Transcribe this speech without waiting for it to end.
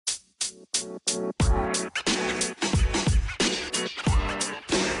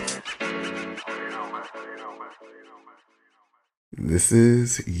This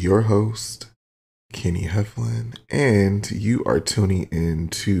is your host, Kenny Heflin, and you are tuning in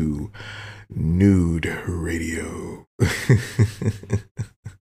to Nude Radio.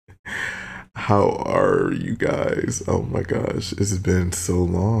 How are you guys? Oh my gosh, it's been so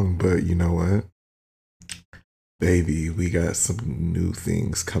long, but you know what? Baby, we got some new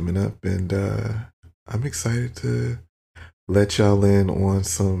things coming up, and I'm excited to let y'all in on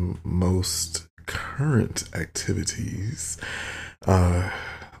some most current activities.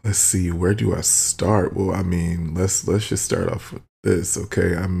 Let's see, where do I start? Well, I mean, let's just start off with this,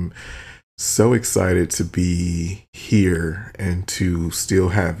 okay? I'm so excited to be here and to still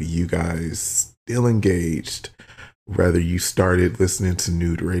have you guys still engaged. Whether you started listening to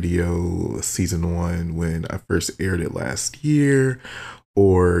Nude Radio season 1 when I first aired it last year,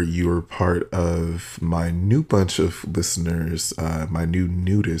 or you were part of my new bunch of listeners, my new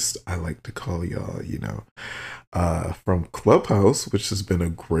nudist, I like to call y'all, from Clubhouse, which has been a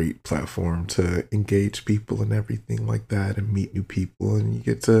great platform to engage people and everything like that and meet new people, and you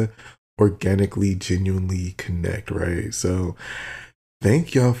get to organically, genuinely connect, right? So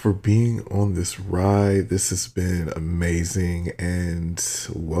thank y'all for being on this ride. This has been amazing, and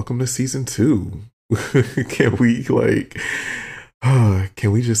welcome to season 2. Can we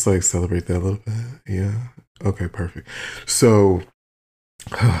just celebrate that a little bit? Yeah. Okay, perfect. So,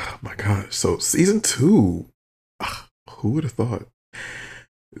 oh my gosh. So season 2, who would have thought?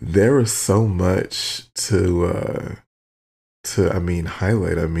 There was so much to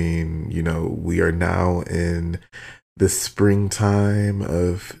highlight. I mean, we are now in the springtime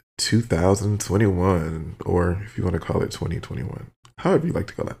of 2021, or if you want to call it 2021, however you like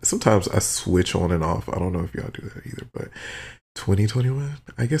to call it. Sometimes I switch on and off. I don't know if y'all do that either, but 2021,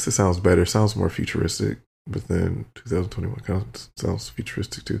 I guess it sounds better. It sounds more futuristic, but then 2021 kind of sounds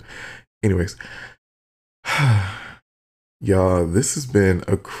futuristic too. Anyways, y'all, this has been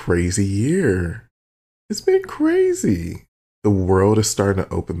a crazy year. It's been crazy. The world is starting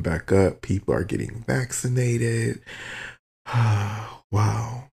to open back up. People are getting vaccinated.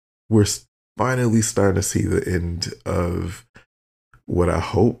 Wow. We're finally starting to see the end of what I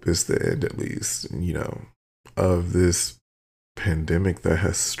hope is the end, at least, of this pandemic that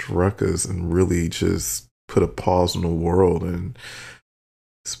has struck us and really just put a pause on the world. And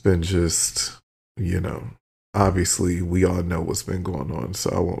it's been just, obviously we all know what's been going on, so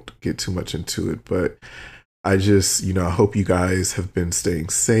I won't get too much into it, but I just, I hope you guys have been staying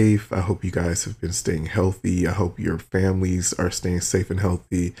safe. I hope you guys have been staying healthy. I hope your families are staying safe and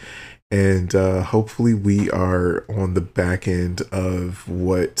healthy. And hopefully we are on the back end of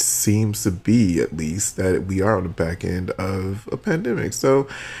what seems to be, at least, that we are on the back end of a pandemic. So,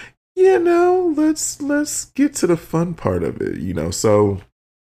 let's get to the fun part of it,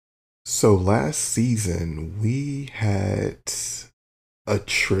 So last season we had a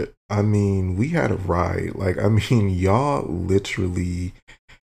trip. I mean, we had a ride. Y'all literally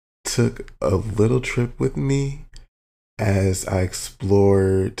took a little trip with me as I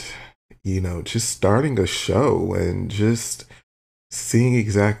explored, just starting a show and just seeing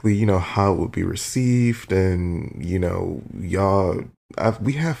exactly, how it would be received. And,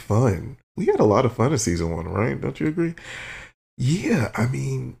 we have fun. We had a lot of fun in season 1, right? Don't you agree? Yeah, I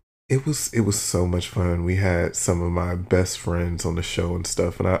mean, it was so much fun. We had some of my best friends on the show and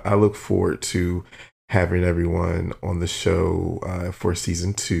stuff, and I look forward to having everyone on the show for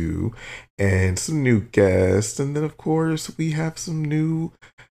season 2, and some new guests, and then of course we have some new,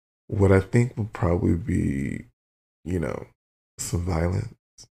 what I think will probably be, some violence.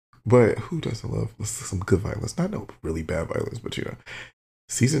 But who doesn't love some good violence? Not no really bad violence, but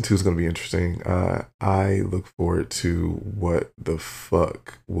season 2 is going to be interesting. I look forward to what the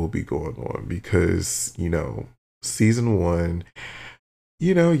fuck will be going on because, season 1,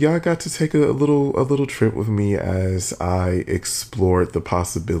 y'all got to take a little trip with me as I explored the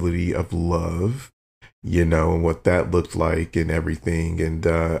possibility of love, and what that looked like and everything. And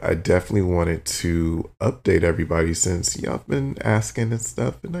I definitely wanted to update everybody since y'all have been asking and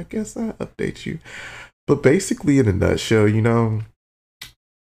stuff, and I guess I update you. But basically, in a nutshell,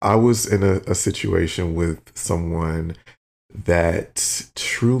 I was in a situation with someone that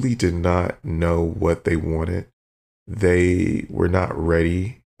truly did not know what they wanted. They were not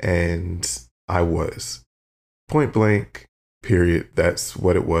ready, and I was. Point blank, period. That's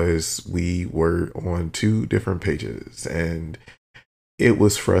what it was. We were on 2 different pages, and it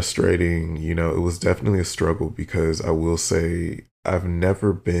was frustrating. It was definitely a struggle because I will say I've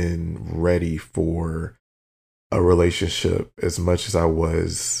never been ready for a relationship as much as I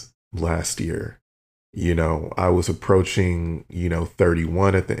was last year. I was approaching,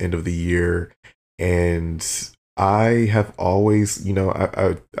 31 at the end of the year. And I have always,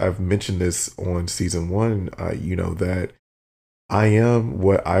 I've mentioned this on season one, that I am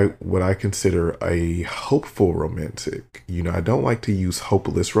what I consider a hopeful romantic. I don't like to use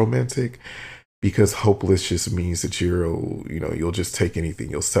hopeless romantic because hopeless just means that you'll just take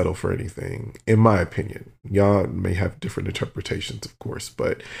anything, you'll settle for anything. In my opinion, y'all may have different interpretations, of course,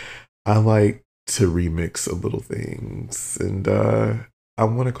 but I like to remix a little things, and I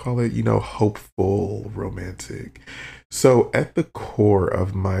want to call it, hopeful romantic. So at the core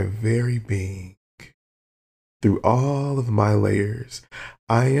of my very being, through all of my layers,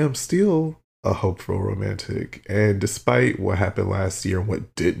 I am still a hopeful romantic. And despite what happened last year and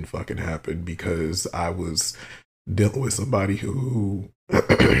what didn't fucking happen, because I was dealing with somebody who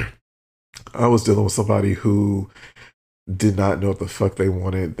I was dealing with somebody who did not know what the fuck they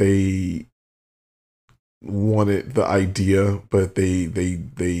wanted. They wanted the idea, but they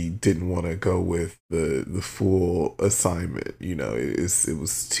didn't want to go with the full assignment. It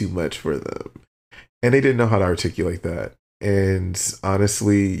was too much for them, and they didn't know how to articulate that. And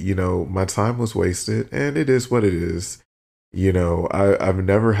honestly, my time was wasted, and it is what it is. I've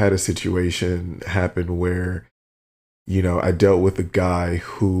never had a situation happen where, I dealt with a guy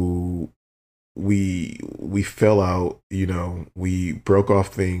who we fell out, we broke off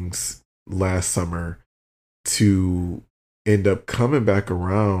things last summer to end up coming back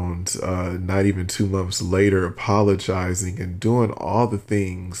around, not even 2 months later, apologizing and doing all the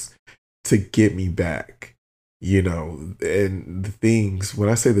things to get me back. And the things, when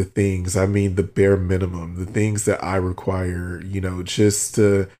I say the things, I mean the bare minimum, the things that I require, just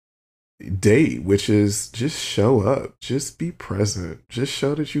to date, which is just show up, just be present, just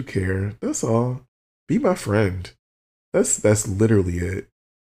show that you care. That's all. Be my friend. That's literally it.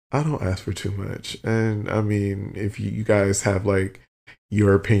 I don't ask for too much. And I mean, if you guys have like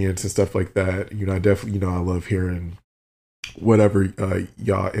your opinions and stuff like that, I definitely, I love hearing whatever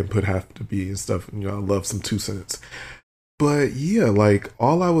y'all input have to be and stuff. I love some 2 cents. But yeah, like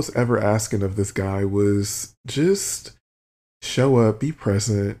all I was ever asking of this guy was just show up, be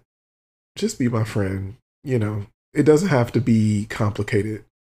present, just be my friend. It doesn't have to be complicated.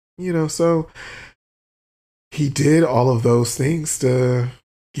 So he did all of those things to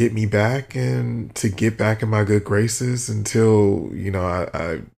get me back and to get back in my good graces until,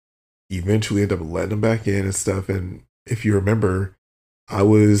 I eventually end up letting him back in and stuff. And if you remember, I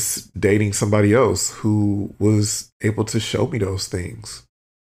was dating somebody else who was able to show me those things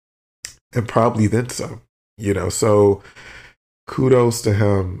and probably then some, so kudos to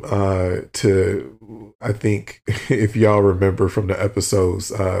him. I think if y'all remember from the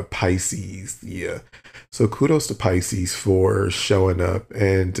episodes, Pisces, yeah. So kudos to Pisces for showing up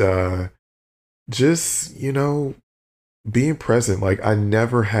and just, being present. Like I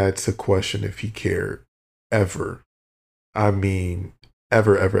never had to question if he cared ever. I mean,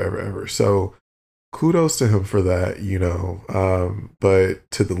 ever, ever, ever, ever. So kudos to him for that,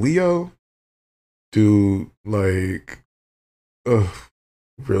 but to the Leo, dude, like, ugh,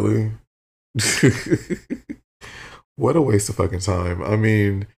 really? What a waste of fucking time. I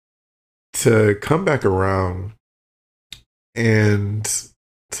mean, to come back around and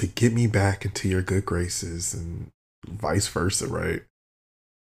to get me back into your good graces and vice versa, right?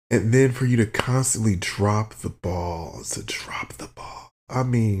 And then for you to constantly drop the ball, to drop the ball. I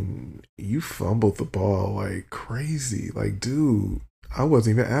mean, you fumbled the ball like crazy. Like, dude, I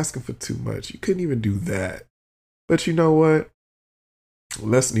wasn't even asking for too much. You couldn't even do that. But you know what?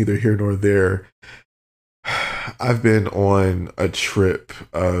 That's neither here nor there. I've been on a trip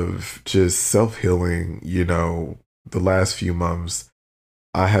of just self-healing, the last few months.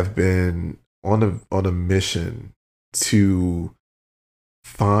 I have been on a mission to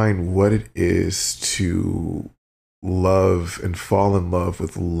find what it is to love and fall in love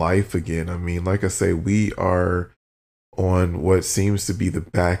with life again. I mean, like I say, we are on what seems to be the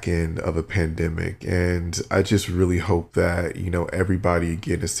back end of a pandemic. And I just really hope that, everybody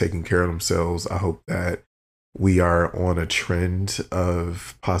again is taking care of themselves. I hope that we are on a trend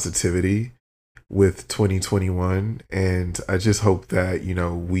of positivity with 2021. And I just hope that,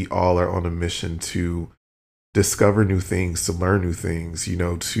 we all are on a mission to discover new things, to learn new things,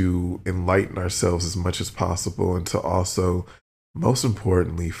 to enlighten ourselves as much as possible, and to also, most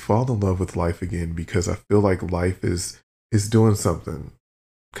importantly, fall in love with life again, because I feel like life is doing something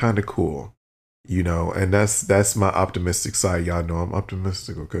kind of cool, and that's my optimistic side. Y'all know I'm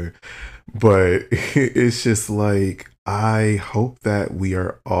optimistic, okay? But it's just like, I hope that we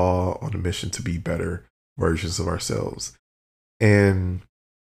are all on a mission to be better versions of ourselves. And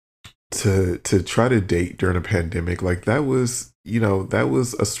to try to date during a pandemic, like that was, that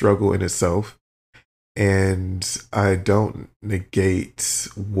was a struggle in itself. And I don't negate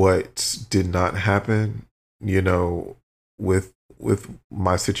what did not happen, you know, with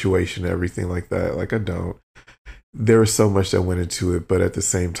my situation and everything like that. Like I don't. There was so much that went into it, but at the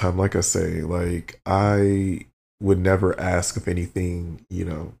same time, like I say, like I would never ask of anything,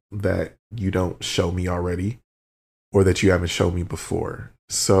 that you don't show me already or that you haven't shown me before.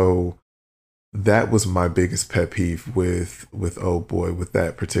 So that was my biggest pet peeve with oh boy, with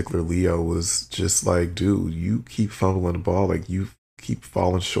that particular Leo, was just like, dude, you keep fumbling the ball, like you keep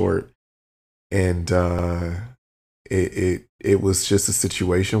falling short. And it was just a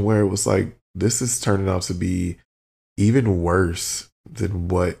situation where it was like, this is turning out to be even worse than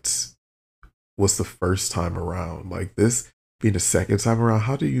what was the first time around. Like this being the second time around,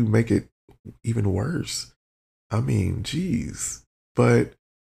 how do you make it even worse? I mean, geez. But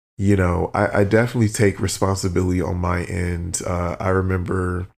I definitely take responsibility on my end. I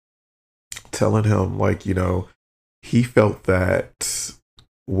remember telling him, like, he felt that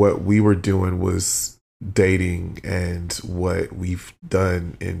what we were doing was dating, and what we've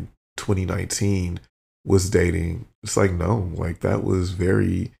done in 2019 was dating. It's like, no, like that was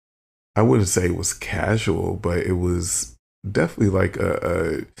very, I wouldn't say it was casual, but it was definitely like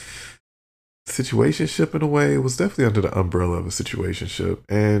a situationship in a way. It was definitely under the umbrella of a situationship.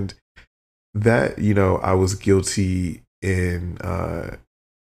 And that, I was guilty in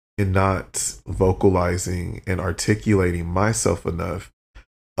not vocalizing and articulating myself enough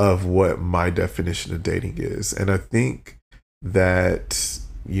of what my definition of dating is. And I think that,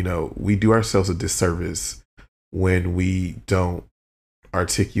 we do ourselves a disservice when we don't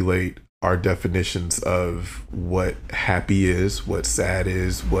articulate our definitions of what happy is, what sad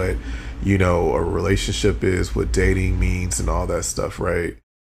is, what, a relationship is, what dating means, and all that stuff, right?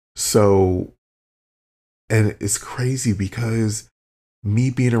 So, and it's crazy because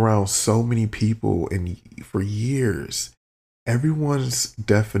me being around so many people and for years, everyone's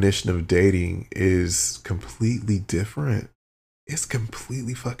definition of dating is completely different. It's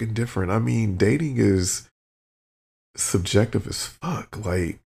completely fucking different. I mean, dating is subjective as fuck.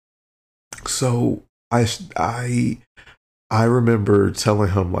 Like, so I remember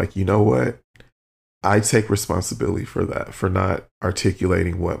telling him, like, you know what? I take responsibility for that, for not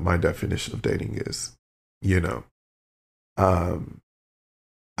articulating what my definition of dating is. You know, um,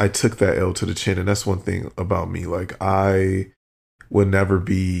 I took that L to the chin, and that's one thing about me. Like, I would never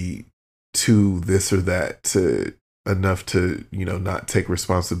be too this or that to enough to, not take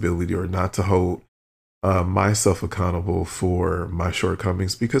responsibility or not to hold myself accountable for my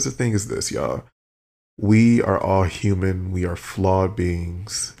shortcomings. Because the thing is this, y'all, we are all human. We are flawed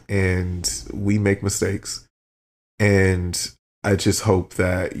beings, and we make mistakes. And I just hope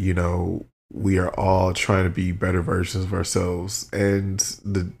that, we are all trying to be better versions of ourselves.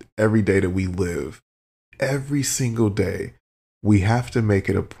 And every day that we live, every single day, we have to make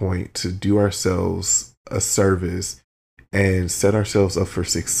it a point to do ourselves a service and set ourselves up for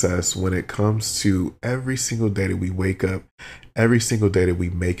success when it comes to every single day that we wake up, every single day that we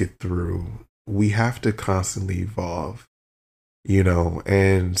make it through. We have to constantly evolve,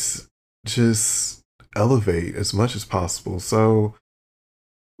 and just elevate as much as possible. So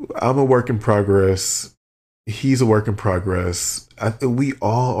I'm a work in progress. He's a work in progress. We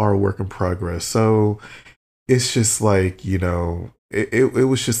all are a work in progress. So it's just like, it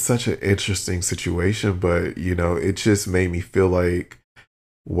was just such an interesting situation, but, it just made me feel like,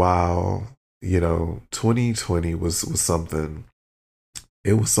 wow, 2020 was something.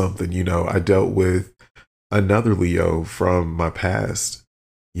 It was something, I dealt with another Leo from my past.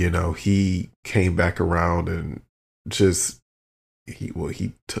 He came back around and just,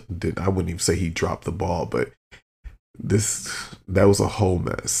 did, I wouldn't even say he dropped the ball, but that was a whole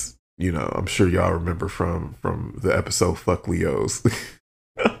mess. I'm sure y'all remember from the episode Fuck Leos.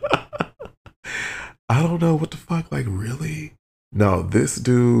 I don't know what the fuck, like, really? No, this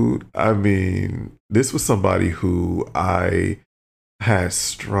dude, I mean, this was somebody who I had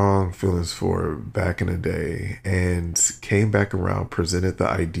strong feelings for back in the day, and came back around, presented the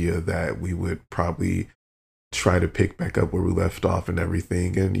idea that we would probably try to pick back up where we left off and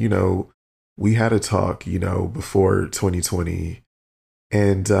everything. And, we had a talk, before 2020.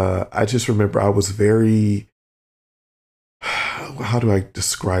 And I just remember I was very, how do I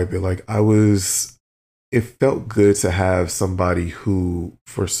describe it? Like, it felt good to have somebody who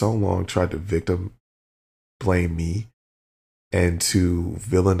for so long tried to victim blame me and to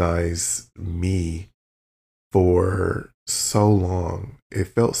villainize me for so long. It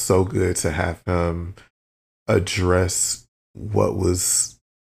felt so good to have him address what was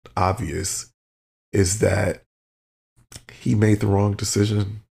obvious is that he made the wrong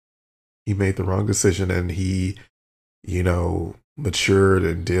decision. He made the wrong decision, and he, matured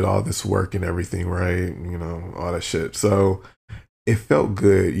and did all this work and everything, right? All that shit. So it felt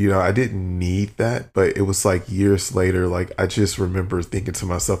good. I didn't need that, but it was like years later, like I just remember thinking to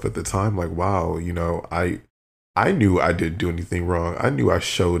myself at the time, like, wow, I knew I didn't do anything wrong. I knew I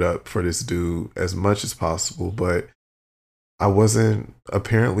showed up for this dude as much as possible, but I wasn't,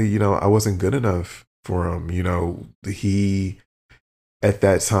 apparently, I wasn't good enough for him. He, at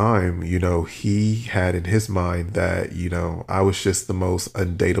that time, he had in his mind that, I was just the most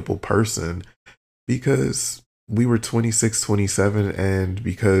undateable person because we were 26, 27, and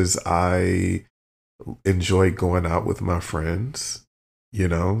because I enjoyed going out with my friends,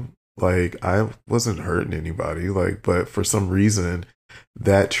 like I wasn't hurting anybody, like, but for some reason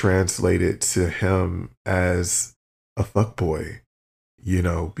that translated to him as a fuckboy,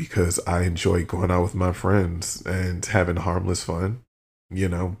 because I enjoy going out with my friends and having harmless fun,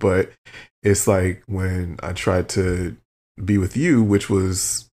 but it's like when I tried to be with you, which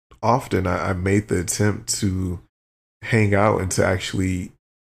was often, I made the attempt to hang out and to actually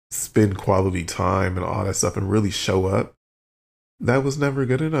spend quality time and all that stuff and really show up. That was never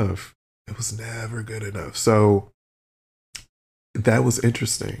good enough. It was never good enough. So that was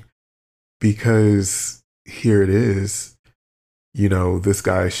interesting because here it is, this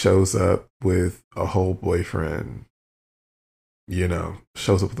guy shows up with a whole boyfriend,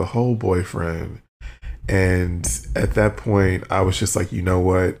 shows up with a whole boyfriend. And at that point, I was just like, you know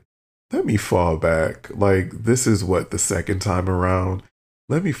what? Let me fall back. Like, this is what, the second time around?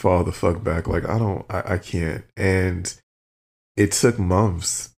 Let me fall the fuck back. Like, I can't. And it took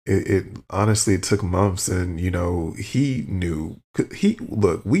months. It honestly, it took months. And, he knew,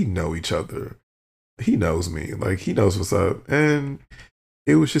 look, we know each other. He knows me. Like, he knows what's up. And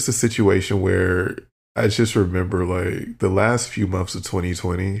it was just a situation where I just remember, like, the last few months of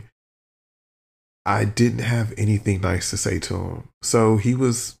 2020, I didn't have anything nice to say to him. So he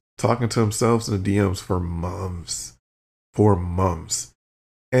was talking to himself in the DMs for months.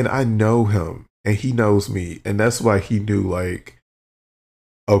 And I know him and he knows me. And that's why he knew, like,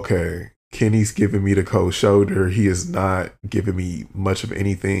 okay, Kenny's giving me the cold shoulder. He is not giving me much of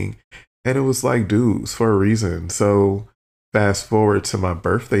anything. And it was like, dude, it's for a reason. So fast forward to my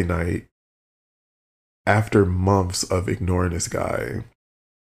birthday night, after months of ignoring this guy,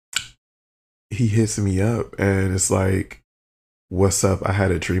 he hits me up and it's like, what's up? I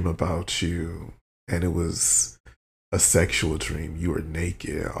had a dream about you. And it was a sexual dream. You were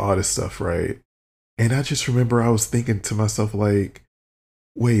naked, all this stuff, right? And I just remember I was thinking to myself, like,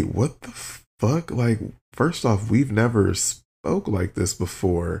 wait, what the fuck? Like, first off, we've never spoke like this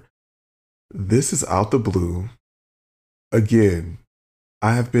before. This is out the blue. Again,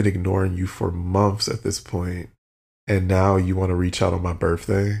 I have been ignoring you for months at this point, and now you want to reach out on my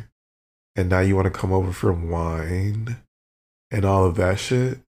birthday, and now you want to come over for wine and all of that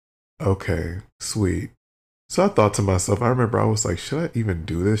shit. Okay, sweet. So I thought to myself, I remember I was like, should I even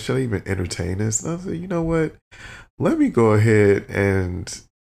do this? Should I even entertain this? And I was like, you know what? Let me go ahead and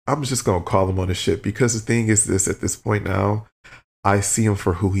I'm just going to call him on the shit, because the thing is this, at this point now, I see him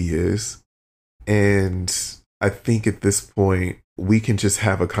for who he is. And I think at this point, we can just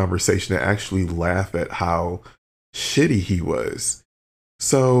have a conversation and actually laugh at how shitty he was.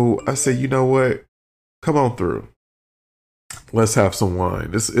 So I said, you know what? Come on through. Let's have some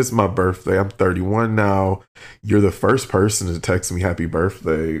wine. It's my birthday. I'm 31 now. You're the first person to text me happy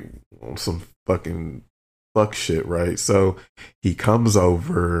birthday on some fucking fuck shit, right? So he comes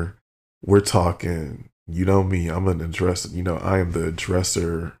over. We're talking. You know me. I'm an addresser. I am the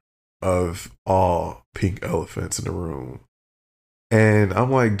dresser of all pink elephants in the room. And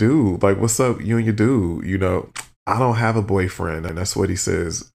I'm like, dude, like, what's up, you and your dude? I don't have a boyfriend. And that's what he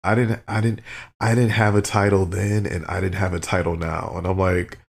says. I didn't have a title then, and I didn't have a title now. And I'm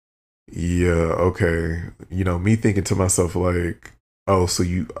like, yeah, okay. Me thinking to myself, like, oh, so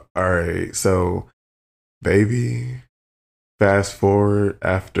all right. So baby, fast forward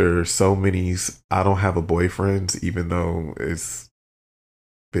after so many, I don't have a boyfriend, even though it's,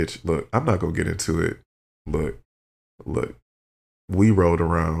 bitch, look, I'm not going to get into it. Look, we rode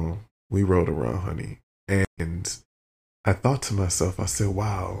around, honey. And I thought to myself, I said,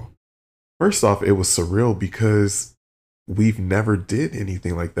 wow. First off, it was surreal because we've never did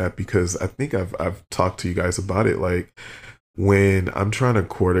anything like that, because I think I've talked to you guys about it. Like, when I'm trying to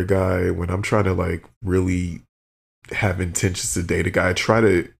court a guy, when I'm trying to, like, really have intentions to date a guy, I try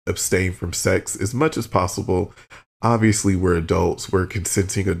to abstain from sex as much as possible. Obviously, we're adults, we're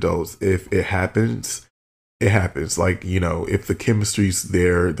consenting adults. If it happens, it happens. Like, you know, if the chemistry's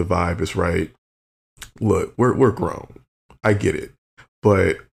there, the vibe is right. Look, we're grown. I get it.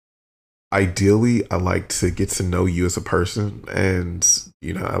 But ideally, I like to get to know you as a person, and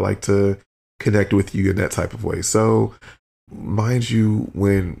you know, I like to connect with you in that type of way. So mind you,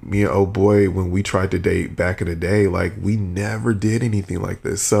 when me and old boy, when we tried to date back in the day, like we never did anything like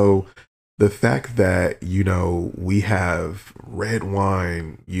this. So the fact that, you know, we have red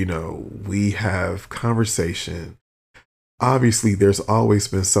wine, you know, we have conversation, obviously there's always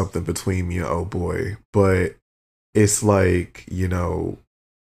been something between me and old boy, but it's like, you know,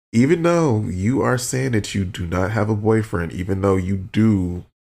 even though you are saying that you do not have a boyfriend, even though you do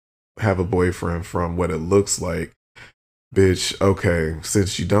have a boyfriend from what it looks like, bitch, okay,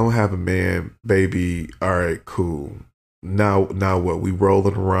 since you don't have a man, baby, all right, cool. Now what? We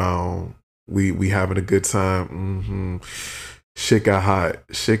rolling around, we having a good time. Shit got hot.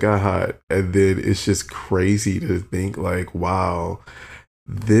 Shit got hot. And then it's just crazy to think like, wow,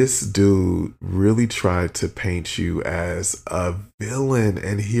 this dude really tried to paint you as a villain.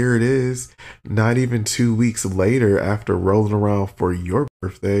 And here it is, not even 2 weeks later, after rolling around for your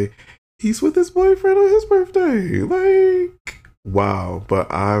birthday, he's with his boyfriend on his birthday. Like, wow. But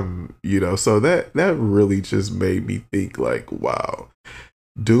I'm, you know, so that really just made me think like, wow,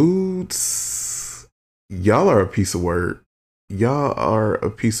 dudes, y'all are a piece of work. Y'all are a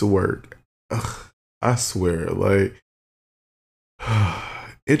piece of work. Ugh, I swear, like,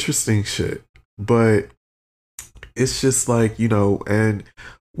 interesting shit. But it's just like, you know, and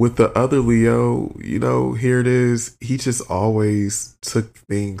with the other Leo, you know, here it is. He just always took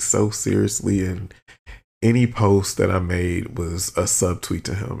things so seriously, and any post that I made was a subtweet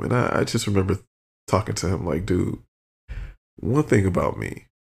to him. And I just remember talking to him like, dude, one thing about me,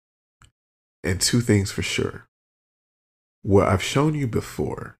 and two things for sure. What I've shown you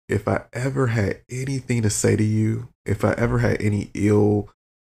before, if I ever had anything to say to you, if I ever had any ill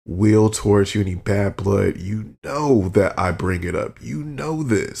will towards you, any bad blood, you know that I bring it up. You know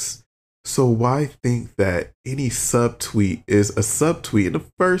this. So why think that any subtweet is a subtweet in the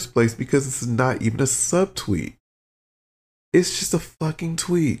first place? Because it's not even a subtweet. It's just a fucking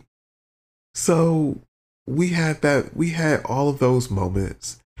tweet. So we had all of those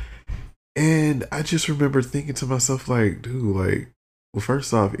moments. And I just remember thinking to myself, like, dude, like, well,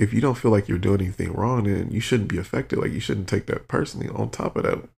 first off, if you don't feel like you're doing anything wrong, then you shouldn't be affected. Like, you shouldn't take that personally. On top of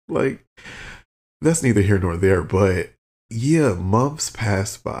that, like, that's neither here nor there. But yeah, months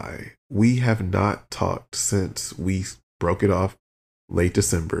passed by. We have not talked since we broke it off late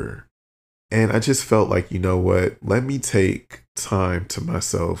December. And I just felt like, you know what? Let me take time to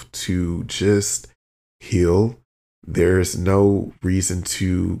myself to just heal. There's no reason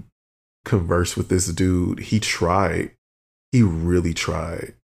to converse with this dude. He tried. He really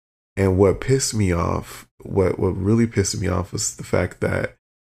tried. And what pissed me off, what really pissed me off was the fact that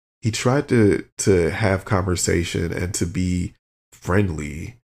he tried to have conversation and to be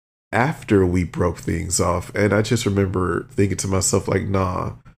friendly after we broke things off. And I just remember thinking to myself, like,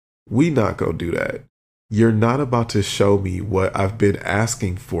 nah, we not gonna do that. You're not about to show me what I've been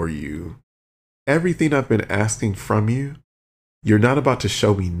asking for you. Everything I've been asking from you, you're not about to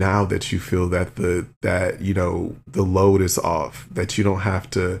show me now that you feel that you know, the load is off, that you don't have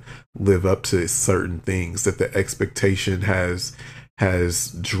to live up to certain things, that the expectation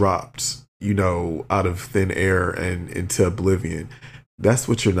has dropped, you know, out of thin air and into oblivion. That's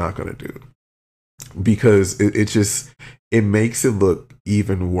what you're not going to do, because it makes it look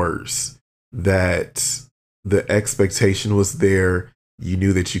even worse that the expectation was there. You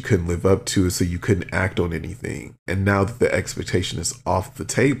knew that you couldn't live up to it, so you couldn't act on anything. And now that the expectation is off the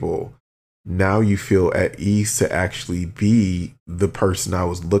table, now you feel at ease to actually be the person I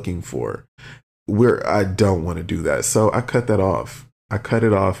was looking for, where I don't want to do that. So I cut that off. I cut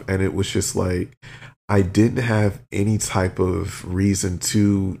it off, and it was just like, I didn't have any type of reason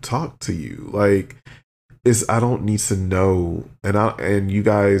to talk to you. Like, I don't need to know. And you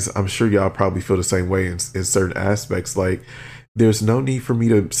guys, I'm sure y'all probably feel the same way in certain aspects. Like, there's no need for me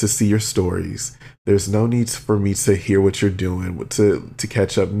to see your stories. There's no need for me to hear what you're doing, to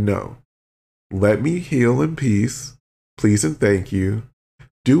catch up. No. Let me heal in peace. Please and thank you.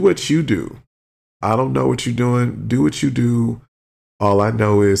 Do what you do. I don't know what you're doing. Do what you do. All I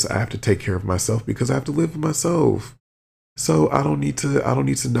know is I have to take care of myself, because I have to live with myself. So I don't need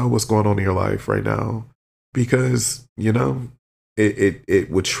to know what's going on in your life right now, because, you know, it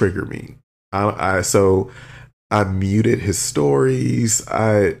would trigger me. So I muted his stories.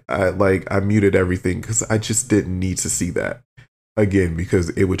 I muted everything, because I just didn't need to see that again, because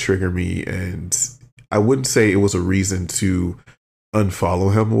it would trigger me. And I wouldn't say it was a reason to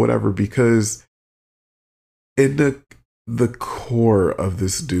unfollow him or whatever, because in the core of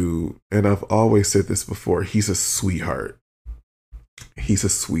this dude, and I've always said this before, he's a sweetheart. He's a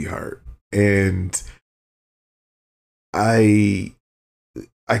sweetheart. And I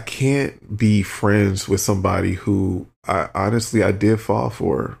I can't be friends with somebody who I honestly I did fall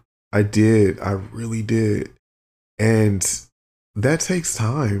for. I did. I really did. And that takes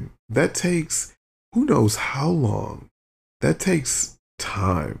time. That takes who knows how long. That takes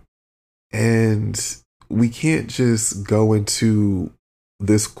time. And we can't just go into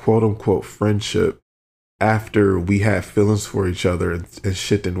this quote unquote friendship after we had feelings for each other and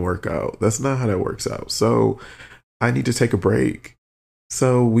shit didn't work out. That's not how that works out. So I need to take a break.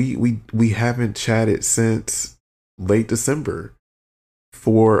 So we haven't chatted since late December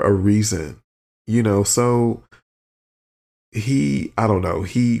for a reason. So I don't know,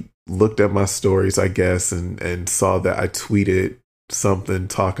 he looked at my stories, I guess, and saw that I tweeted something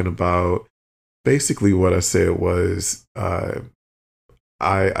talking about basically what I said was I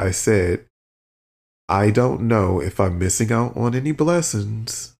said, I don't know if I'm missing out on any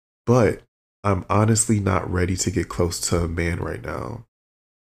blessings, but I'm honestly not ready to get close to a man right now.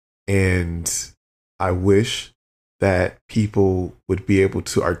 And I wish that people would be able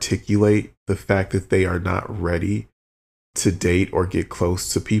to articulate the fact that they are not ready to date or get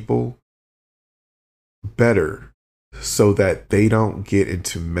close to people better so that they don't get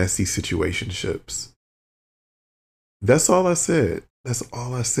into messy situationships. That's all I said. That's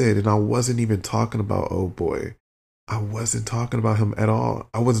all I said. And I wasn't even talking about old boy. I wasn't talking about him at all.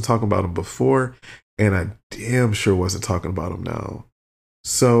 I wasn't talking about him before, and I damn sure wasn't talking about him now.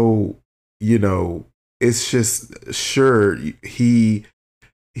 So, it's just sure he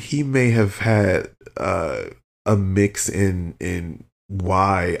may have had a mix in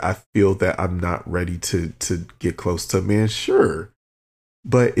why I feel that I'm not ready to get close to a man. Sure,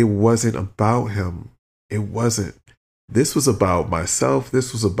 but it wasn't about him. It wasn't. This was about myself.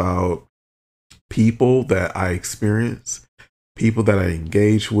 This was about people that I experience, people that I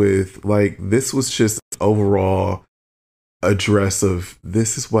engage with. Like, this was just overall address of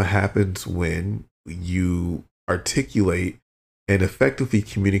this is what happens when you articulate and effectively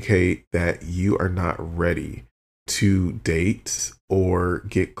communicate that you are not ready to date or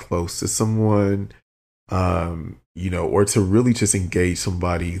get close to someone, or to really just engage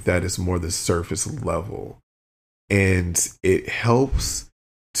somebody that is more the surface level. And it helps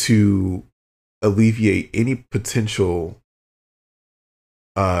to alleviate any potential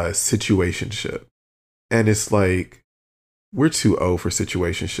situationship. And it's like, we're too old for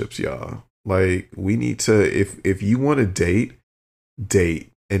situationships, y'all. Like, we need to, if you want to date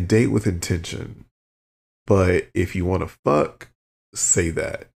and date with intention. But if you want to fuck, say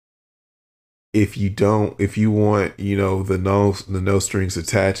that. If you don't, if you want, the no strings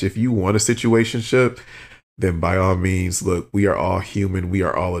attached, if you want a situationship, then by all means, look, we are all human. We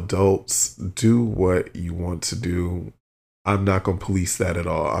are all adults. Do what you want to do. I'm not going to police that at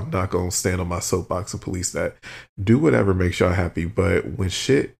all. I'm not going to stand on my soapbox and police that. Do whatever makes y'all happy. But when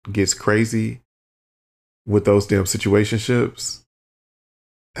shit gets crazy with those damn situationships,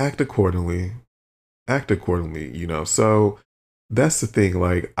 act accordingly. Act accordingly, So that's the thing.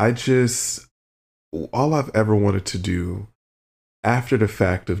 Like, all I've ever wanted to do after the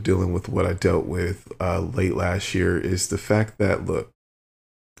fact of dealing with what I dealt with late last year is the fact that, look,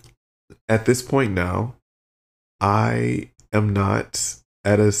 at this point now, I am not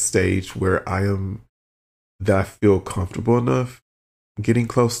at a stage where that I feel comfortable enough getting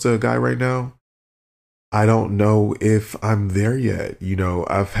close to a guy right now. I don't know if I'm there yet.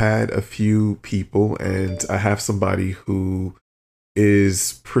 I've had a few people, and I have somebody who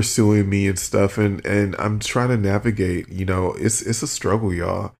is pursuing me and stuff, and I'm trying to navigate. It's a struggle,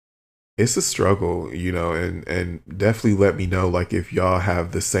 y'all. It's a struggle, and definitely let me know, like, if y'all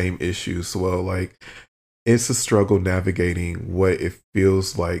have the same issues. Well, like, it's a struggle navigating what it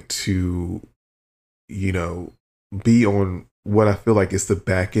feels like to, be on what I feel like is the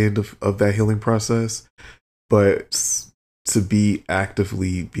back end of that healing process, but to be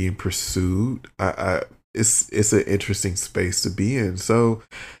actively being pursued, it's an interesting space to be in. So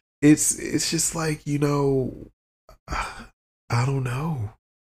it's just like, I don't know.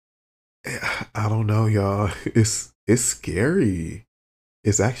 I don't know, y'all. It's scary.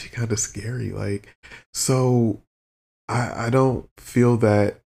 It's actually kind of scary. Like, so I don't feel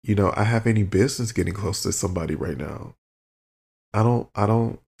that, I have any business getting close to somebody right now. I don't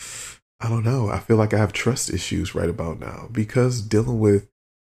know. I feel like I have trust issues right about now because dealing with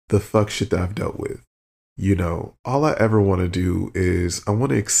the fuck shit that I've dealt with. All I ever want to do is I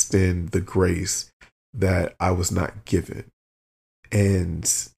want to extend the grace that I was not given. And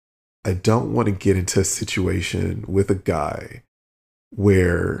I don't want to get into a situation with a guy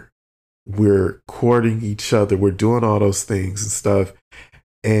where we're courting each other, we're doing all those things and stuff,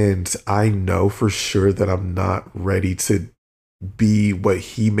 and I know for sure that I'm not ready to be what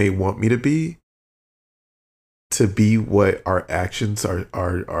he may want me to be what our actions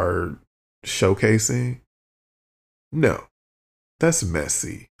are showcasing. No, that's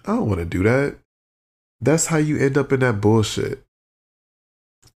messy. I don't want to do that. That's how you end up in that bullshit.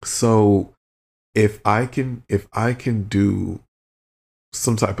 So if I can do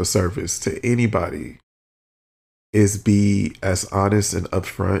some type of service to anybody, is be as honest and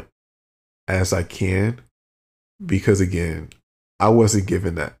upfront as I can, because again, I wasn't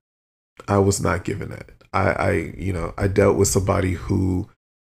given that. I was not given that. I dealt with somebody who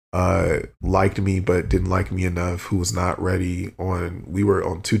liked me but didn't like me enough, who was not ready on, we were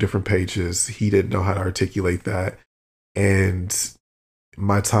on two different pages. He didn't know how to articulate that, and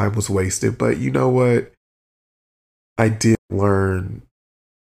my time was wasted. But you know what? I did learn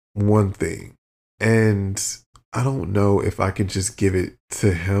one thing, and I don't know if I can just give it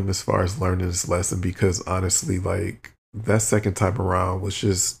to him as far as learning this lesson, because honestly, like, that second time around was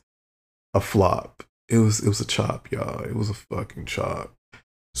just a flop. It was a chop, y'all. It was a fucking chop.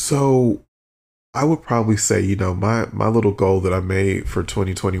 So I would probably say, my little goal that I made for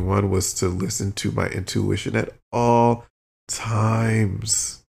 2021 was to listen to my intuition at all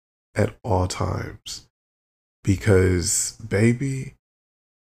times. At all times. Because, baby,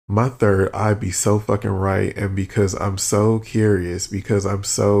 my third eye be so fucking right. And because I'm so curious, because I'm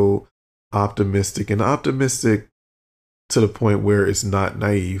so optimistic, and optimistic to the point where it's not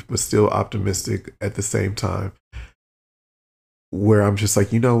naive, but still optimistic at the same time, where I'm just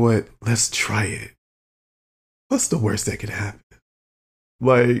like, you know what? Let's try it. What's the worst that could happen?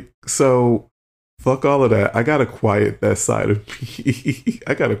 Like, so fuck all of that. I gotta quiet that side of me.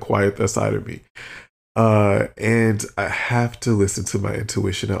 I gotta quiet that side of me. And I have to listen to my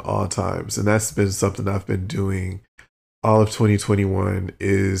intuition at all times. And that's been something I've been doing all of 2021,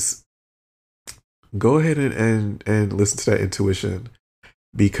 is go ahead and listen to that intuition,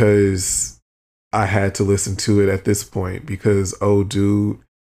 because I had to listen to it at this point, because dude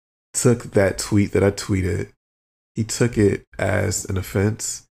took that tweet that I tweeted. He took it as an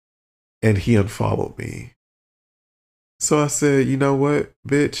offense and he unfollowed me. So I said, you know what,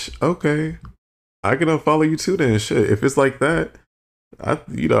 bitch? Okay, I can unfollow you too then. Shit, if it's like that, I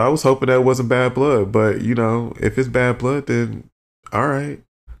was hoping that wasn't bad blood, but if it's bad blood, then all right,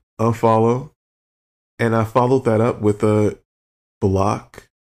 unfollow. And I followed that up with a block,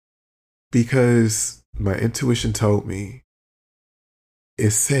 because my intuition told me,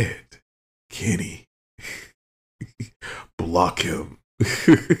 it said, Kenny, block him.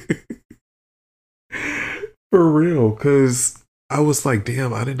 For real, because I was like,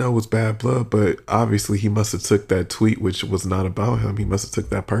 damn, I didn't know it was bad blood, but obviously he must have took that tweet, which was not about him. He must have took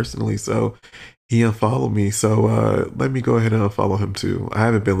that personally, so he unfollowed me. So let me go ahead and unfollow him too. I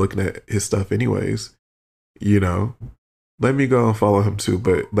haven't been looking at his stuff anyways, Let me go and follow him too,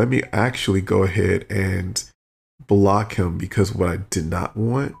 but let me actually go ahead and block him, because what I did not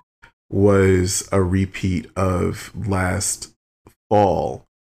want was a repeat of last fall,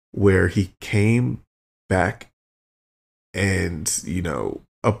 where he came back and,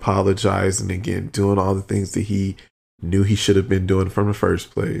 apologizing again, doing all the things that he knew he should have been doing from the first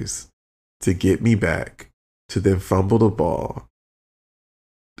place to get me back, to then fumble the ball,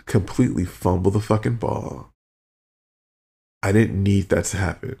 completely fumble the fucking ball. I didn't need that to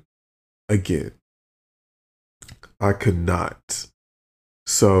happen again. I could not.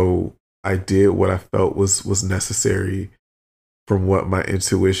 So I did what I felt was necessary from what my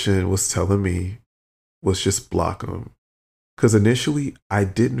intuition was telling me, was just block him. Because initially, I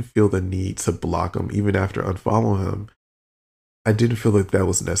didn't feel the need to block him. Even after unfollowing him, I didn't feel like that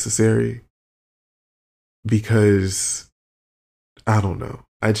was necessary, because I don't know.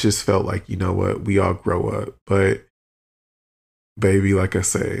 I just felt like, you know what, we all grow up. But baby, like I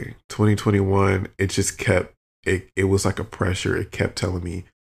say, 2021, it just kept, it was like a pressure. It kept telling me,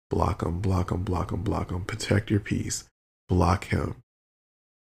 block him, block him, block him, block him, protect your peace, block him.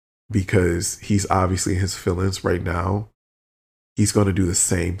 Because he's obviously in his feelings right now. He's going to do the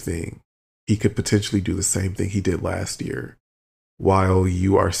same thing. He could potentially do the same thing he did last year, while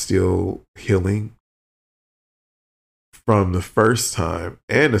you are still healing from the first time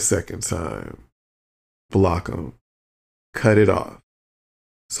and the second time. Block him. Cut it off.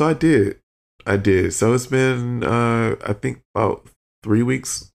 So I did. So it's been, I think, about 3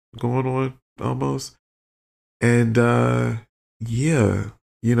 weeks going on almost. And yeah,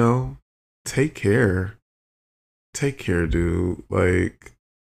 take care. Take care, dude. Like,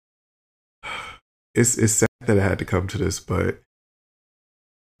 it's sad that it had to come to this, but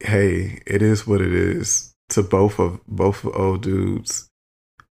hey, it is what it is. To both of old dudes,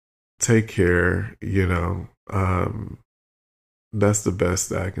 take care. That's the best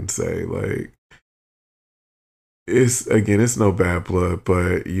that I can say. Like, it's no bad blood,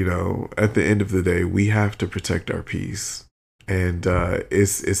 but at the end of the day, we have to protect our peace, and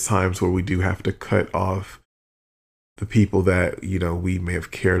it's times where we do have to cut off the people that we may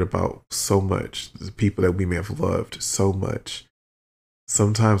have cared about so much, the people that we may have loved so much.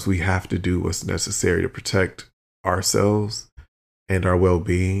 Sometimes we have to do what's necessary to protect ourselves and our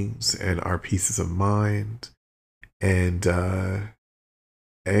well-beings and our pieces of mind. And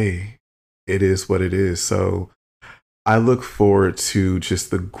hey, it is what it is. So I look forward to just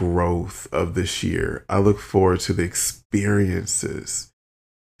the growth of this year. I look forward to the experiences.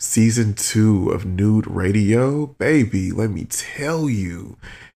 Season 2 of Nude Radio, baby, let me tell you,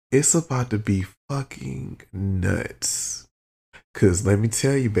 it's about to be fucking nuts. Cause let me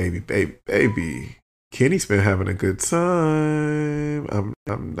tell you, baby, Kenny's been having a good time.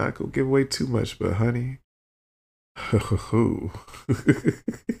 I'm not gonna give away too much, but honey,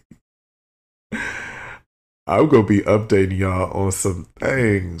 I'm gonna be updating y'all on some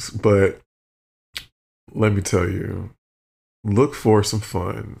things, but let me tell you, look for some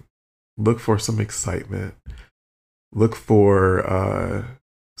fun, look for some excitement, look for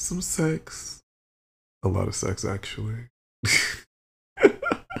some sex, a lot of sex actually.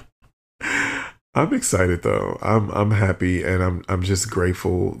 I'm excited though. I'm happy, and I'm just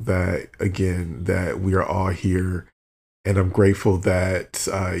grateful that again that we are all here, and I'm grateful that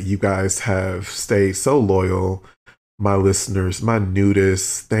you guys have stayed so loyal, my listeners, my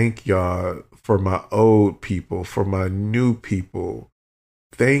nudists. Thank y'all. For my old people, for my new people,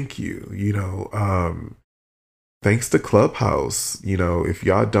 thank you. Thanks to Clubhouse. If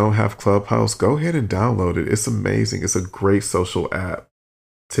y'all don't have Clubhouse, go ahead and download it. It's amazing. It's a great social app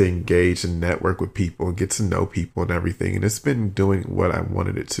to engage and network with people and get to know people and everything. And it's been doing what I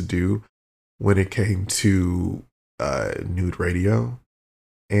wanted it to do when it came to Nude Radio.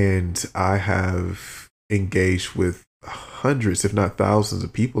 And I have engaged with hundreds, if not thousands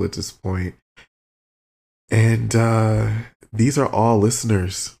of people at this point. And these are all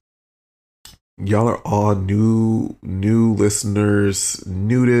listeners. Y'all are all new listeners,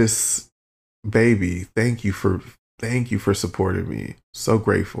 nudists, baby. Thank you for supporting me. So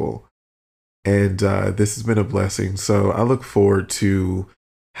grateful. And this has been a blessing. So I look forward to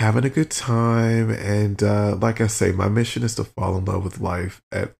having a good time. And like I say, my mission is to fall in love with life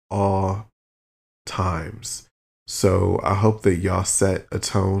at all times. So I hope that y'all set a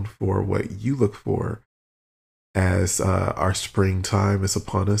tone for what you look for as our springtime is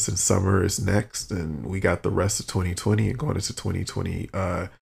upon us and summer is next, and we got the rest of 2020 and going into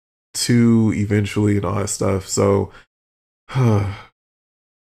 2022 eventually and all that stuff. So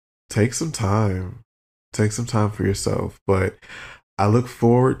take some time for yourself. But I look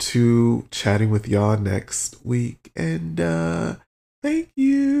forward to chatting with y'all next week, and thank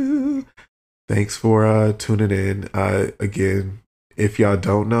you. Thanks for tuning in. Again, if y'all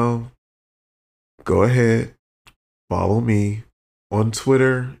don't know, go ahead, follow me on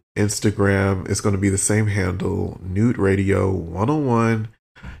Twitter, Instagram. It's going to be the same handle, Nude Radio 101.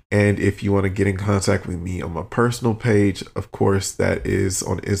 And if you want to get in contact with me on my personal page, of course, that is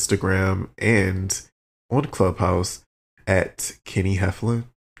on Instagram and on Clubhouse at Kenny Heflin.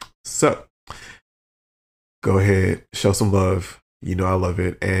 So go ahead, show some love. I love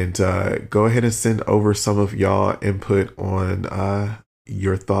it. And go ahead and send over some of y'all input on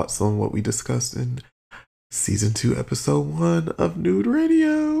your thoughts on what we discussed in Season 2, Episode 1 of Nude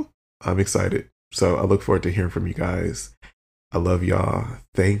Radio. I'm excited. So I look forward to hearing from you guys. I love y'all.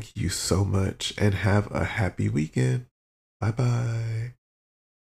 Thank you so much, and have a happy weekend. Bye-bye.